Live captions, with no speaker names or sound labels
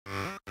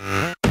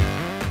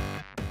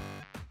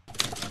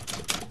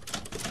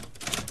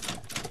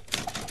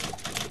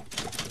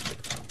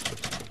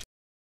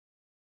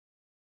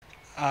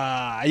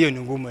Hiyo ni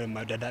ngumu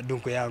madada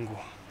dunku yangu.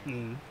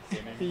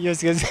 Hiyo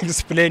siwezi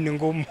explain, ni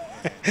ngumu.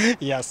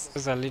 Yes.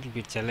 It's a little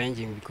bit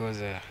challenging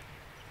because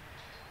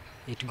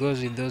it goes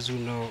with those who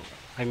know,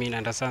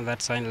 understand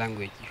that sign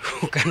language,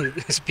 who can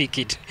speak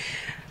it.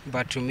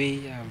 But to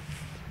me,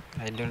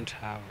 I don't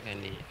have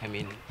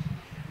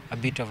a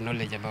bit of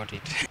knowledge about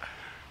it.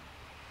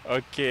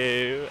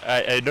 Okay,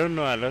 I don't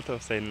know a lot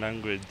of sign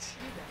language.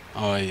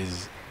 Oh,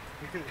 is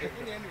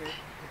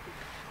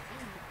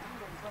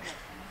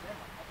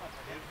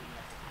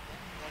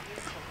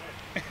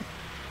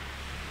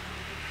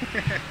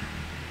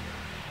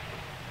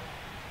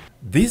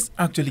This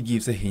actually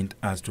gives a hint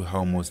as to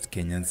how most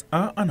Kenyans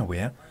are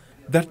unaware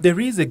that there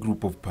is a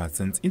group of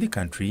persons in the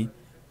country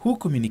who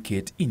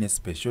communicate in a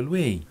special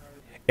way.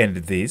 And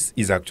this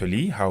is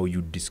actually how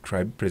you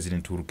describe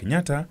President Uhuru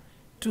Kenyatta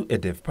to a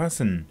deaf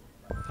person.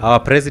 Our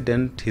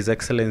President, His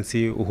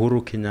Excellency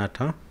Uhuru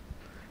Kenyatta,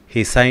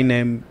 his sign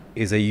name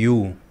is a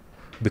U,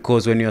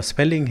 because when you're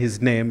spelling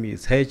his name,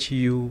 it's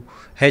H-U-H-U-U-H-U-R-U.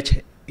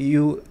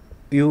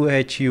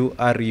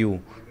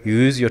 You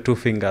use your two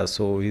fingers,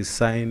 so his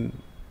sign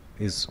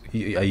is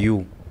a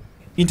U.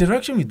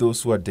 Interaction with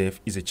those who are deaf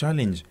is a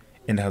challenge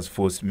and has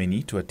forced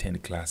many to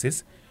attend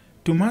classes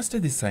to master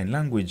the sign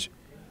language.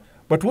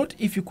 But what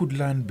if you could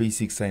learn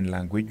basic sign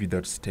language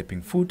without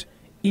stepping foot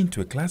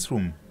into a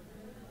classroom?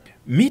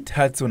 Meet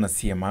Hudson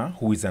Asiema,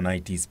 who is an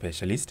IT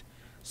specialist,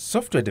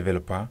 software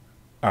developer,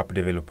 app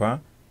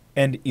developer,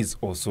 and is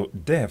also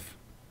deaf.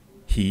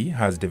 He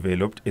has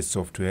developed a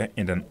software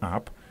and an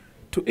app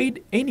to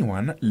aid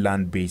anyone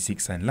learn basic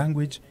sign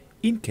language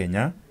in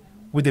Kenya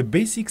with a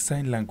basic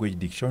sign language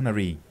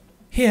dictionary.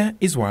 Here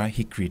is why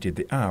he created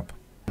the app.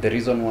 The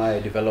reason why I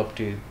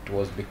developed it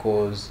was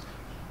because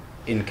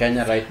in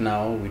Kenya right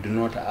now, we do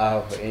not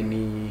have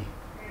any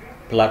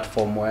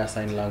platform where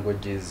sign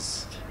language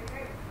is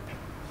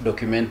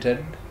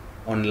documented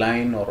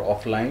online or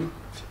offline.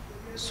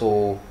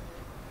 So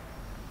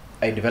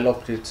I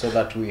developed it so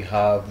that we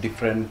have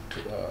different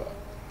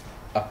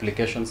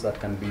applications that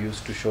can be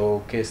used to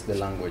showcase the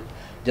language.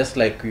 Just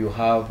like you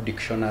have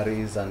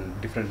dictionaries and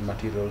different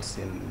materials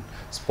in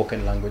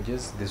spoken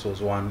languages, this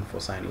was one for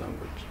sign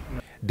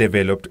language.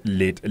 Developed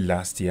late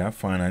last year,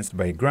 financed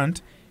by a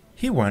grant,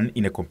 he won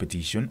in a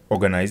competition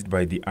organized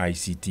by the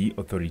ICT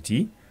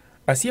Authority.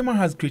 Asiema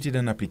has created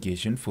an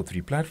application for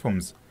 3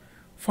 platforms.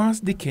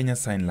 First, the Kenya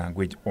Sign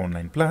Language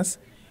Online Plus,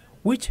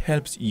 which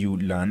helps you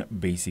learn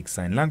basic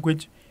sign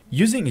language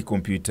using a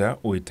computer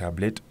or a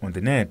tablet on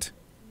the net.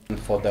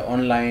 For the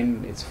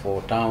online, it's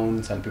for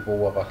towns and people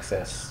who have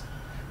access.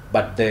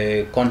 But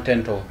the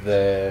content of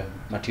the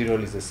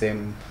material is the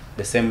same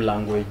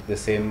language, the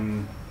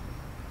same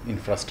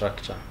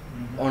infrastructure.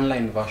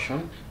 Online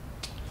version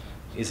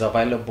is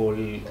available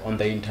on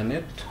the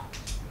internet.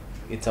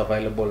 It's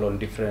available on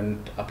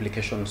different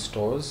application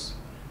stores,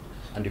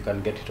 and you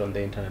can get it on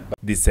the internet.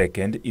 The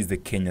second is the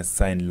Kenya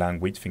Sign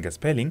Language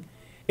Fingerspelling,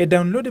 a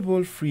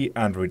downloadable free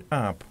Android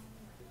app.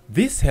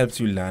 This helps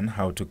you learn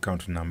how to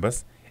count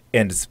numbers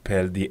and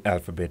spell the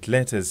alphabet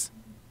letters.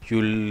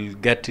 You'll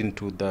get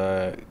into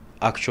the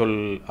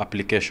actual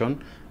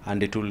application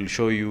and it will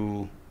show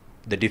you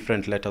the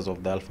different letters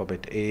of the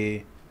alphabet: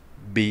 A,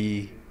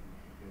 B,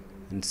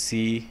 and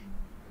C,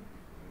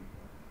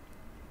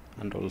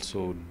 and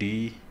also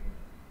D.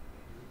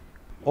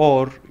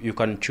 Or you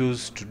can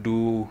choose to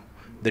do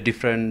the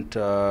different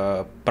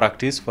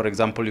practice. For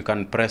example, you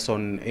can press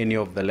on any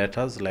of the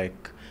letters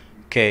like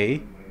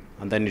K,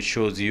 and then it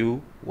shows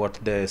you what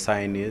the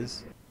sign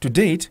is. To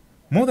date,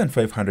 more than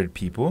 500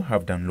 people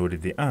have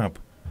downloaded the app.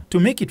 To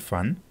make it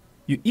fun,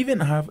 you even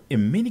have a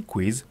mini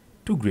quiz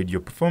to grade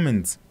your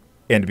performance.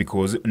 And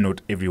because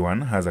not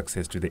everyone has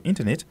access to the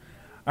internet,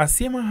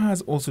 Asiema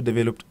has also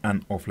developed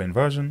an offline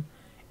version,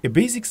 a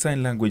basic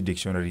sign language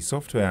dictionary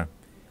software.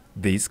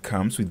 This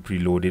comes with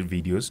preloaded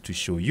videos to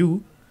show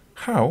you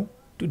how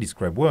to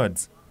describe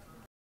words.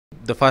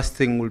 The first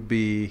thing would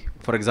be,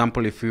 for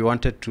example, if you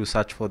wanted to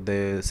search for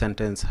the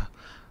sentence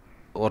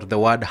or the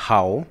word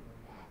how,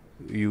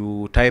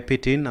 you type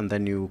it in and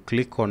then you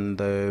click on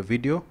the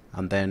video,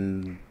 and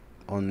then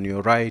on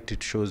your right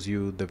it shows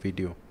you the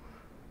video.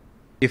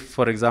 If,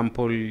 for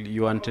example,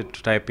 you wanted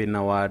to type in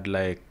a word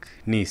like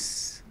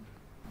niece,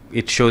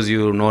 it shows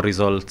you no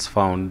results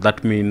found.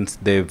 That means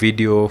the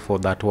video for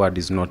that word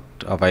is not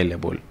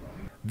available.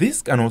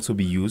 This can also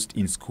be used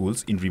in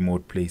schools in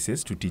remote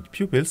places to teach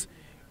pupils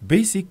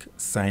basic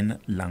sign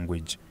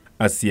language.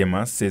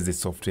 Asiema says the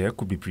software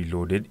could be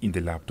preloaded in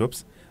the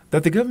laptops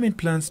that the government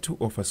plans to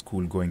offer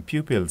school-going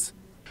pupils.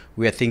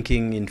 We are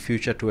thinking in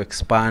future to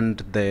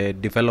expand the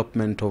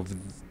development of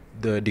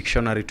the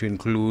dictionary to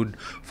include,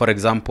 for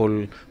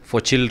example, for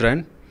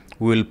children,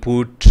 we will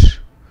put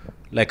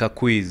like a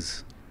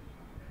quiz.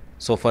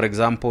 So, for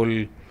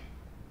example,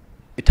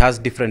 it has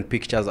different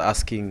pictures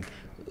asking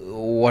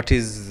what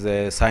is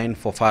the sign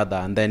for father,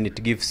 and then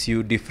it gives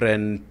you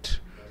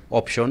different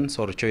options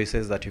or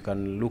choices that you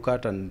can look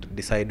at and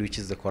decide which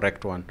is the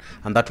correct one.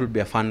 And that will be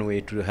a fun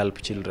way to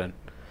help children.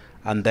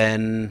 And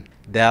then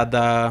the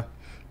other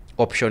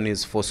option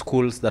is for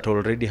schools that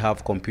already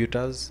have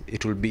computers.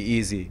 It will be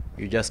easy.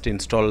 You just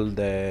install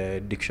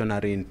the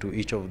dictionary into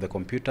each of the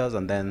computers,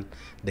 and then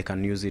they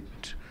can use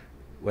it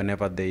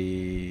whenever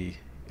they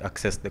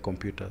access the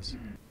computers.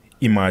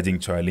 Emerging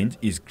challenge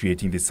is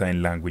creating the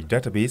sign language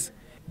database,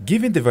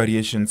 given the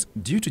variations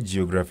due to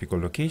geographical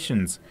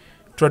locations.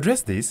 To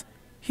address this,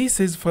 he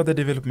says further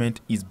development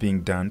is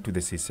being done to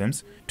the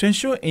systems to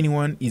ensure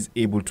anyone is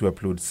able to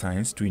upload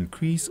signs to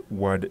increase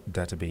word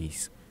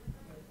database.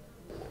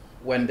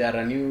 When there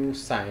are new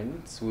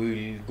signs,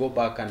 we will go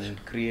back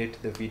and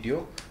create the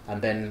video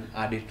and then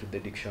add it to the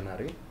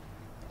dictionary.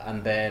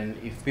 And then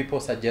if people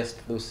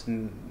suggest those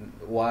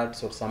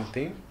words or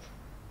something,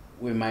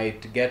 we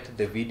might get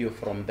the video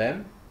from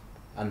them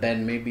and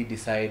then maybe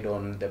decide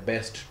on the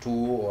best 2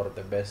 or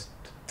the best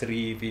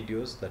 3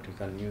 videos that we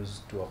can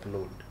use to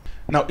upload.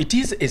 Now, it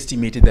is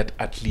estimated that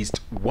at least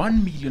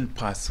 1 million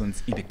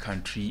persons in the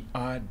country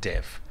are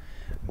deaf.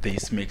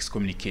 This makes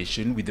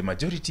communication with the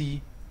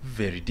majority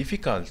very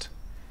difficult.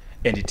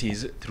 And it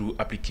is through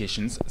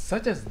applications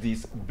such as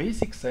this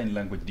basic sign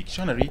language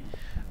dictionary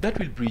that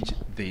will bridge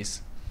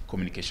this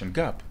communication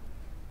gap.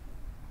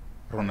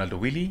 Ronaldo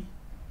Willie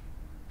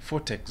for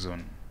Tech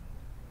Zone.